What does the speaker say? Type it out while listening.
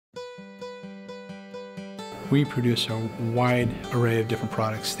We produce a wide array of different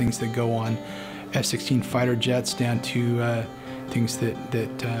products, things that go on F-16 fighter jets down to things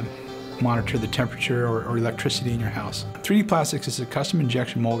that monitor the temperature or electricity in your house. 3D Plastics is a custom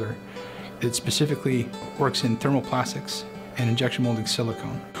injection molder that specifically works in thermoplastics and injection molding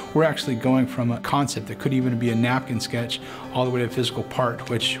silicone. We're actually going from a concept that could even be a napkin sketch all the way to a physical part,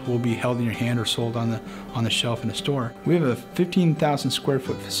 which will be held in your hand or sold on the shelf in a store. We have a 15,000 square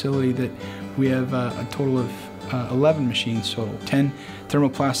foot facility that we have a total of 11 machines total, 10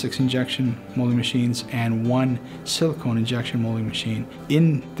 thermoplastics injection molding machines and 1 silicone injection molding machine.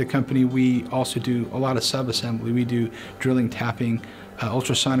 In the company, we also do a lot of sub-assembly. We do drilling, tapping,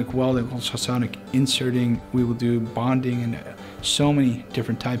 ultrasonic welding, ultrasonic inserting. We will do bonding and so many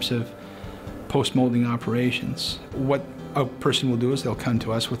different types of post-molding operations. What a person will do is they'll come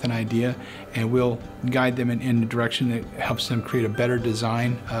to us with an idea and we'll guide them in a direction that helps them create a better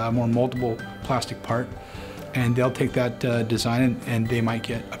design, a more moldable plastic part. And they'll take that design and they might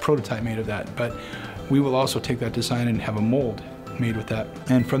get a prototype made of that. But we will also take that design and have a mold made with that.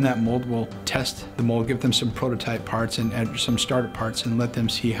 And from that mold, we'll test the mold, give them some prototype parts and some starter parts and let them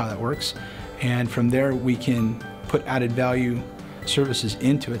see how that works. And from there, we can put added value services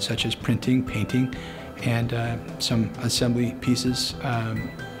into it, such as printing, painting, and some assembly pieces.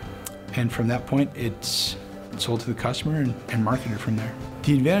 And from that point, it's sold to the customer and marketed from there.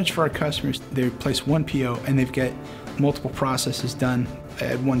 The advantage for our customers, they place one PO and they've got multiple processes done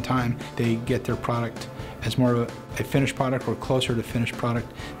at one time. They get their product as more of a finished product or closer to finished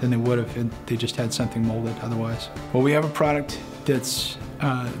product than they would have if they just had something molded otherwise. Well, we have a product that's,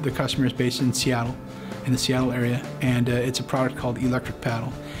 the customer is based in Seattle, in the Seattle area, and it's a product called Electric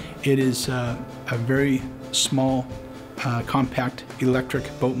Paddle. It is a very small, compact electric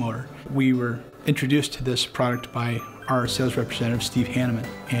boat motor. We were introduced to this product by our sales representative, Steve Hanneman,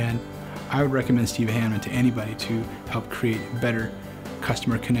 and I would recommend Steve Hanneman to anybody to help create better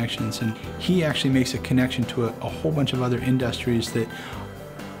customer connections. And he actually makes a connection to a whole bunch of other industries that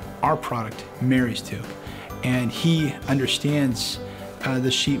our product marries to. And he understands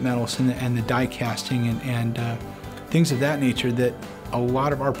the sheet metals and the die casting and things of that nature that a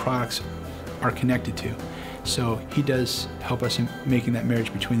lot of our products are connected to. So he does help us in making that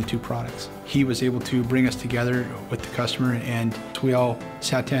marriage between the two products. He was able to bring us together with the customer, and we all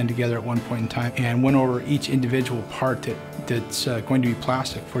sat down together at one point in time and went over each individual part that's going to be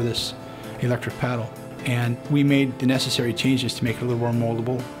plastic for this electric paddle. And we made the necessary changes to make it a little more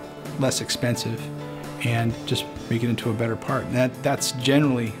moldable, less expensive, and just make it into a better part. And that's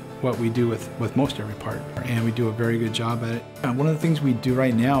generally what we do with most every part, and we do a very good job at it. One of the things we do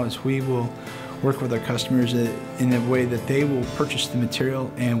right now is we will work with our customers in a way that they will purchase the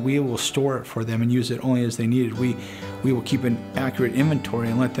material and we will store it for them and use it only as they need it. We will keep an accurate inventory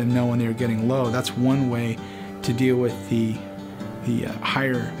and let them know when they're getting low. That's one way to deal with the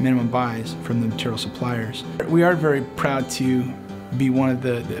higher minimum buys from the material suppliers. We are very proud to be one of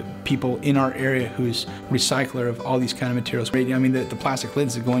the people in our area who's recycler of all these kind of materials. I mean, the plastic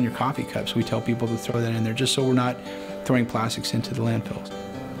lids that go in your coffee cups, we tell people to throw that in there just so we're not throwing plastics into the landfills.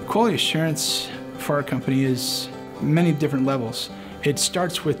 Quality assurance for our company is many different levels. It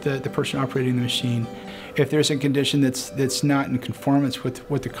starts with the person operating the machine. If there's a condition that's not in conformance with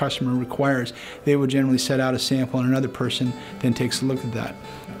what the customer requires, they will generally set out a sample and another person then takes a look at that.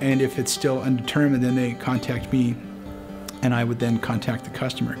 And if it's still undetermined, then they contact me and I would then contact the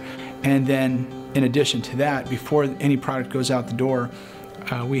customer. And then in addition to that, before any product goes out the door,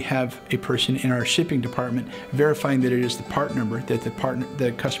 we have a person in our shipping department verifying that it is the part number that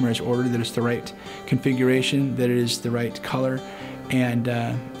the customer has ordered, that it's the right configuration, that it is the right color, and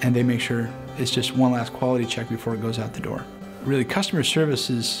they make sure it's just one last quality check before it goes out the door. Really, customer service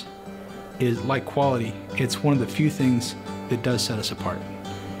is like quality. It's one of the few things that does set us apart.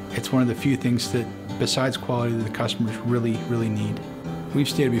 It's one of the few things that, besides quality, that the customers really, really need. We've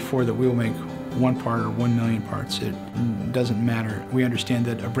stated before that we will make one part or 1 million parts. It doesn't matter. We understand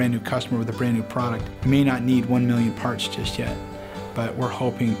that a brand new customer with a brand new product may not need 1 million parts just yet, but we're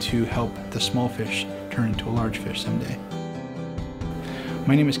hoping to help the small fish turn into a large fish someday.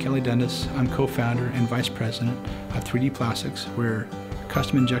 My name is Kelly Dundas. I'm co-founder and vice president of 3D Plastics. We're a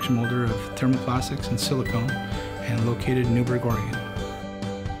custom injection molder of thermoplastics and silicone and located in Newburgh, Oregon.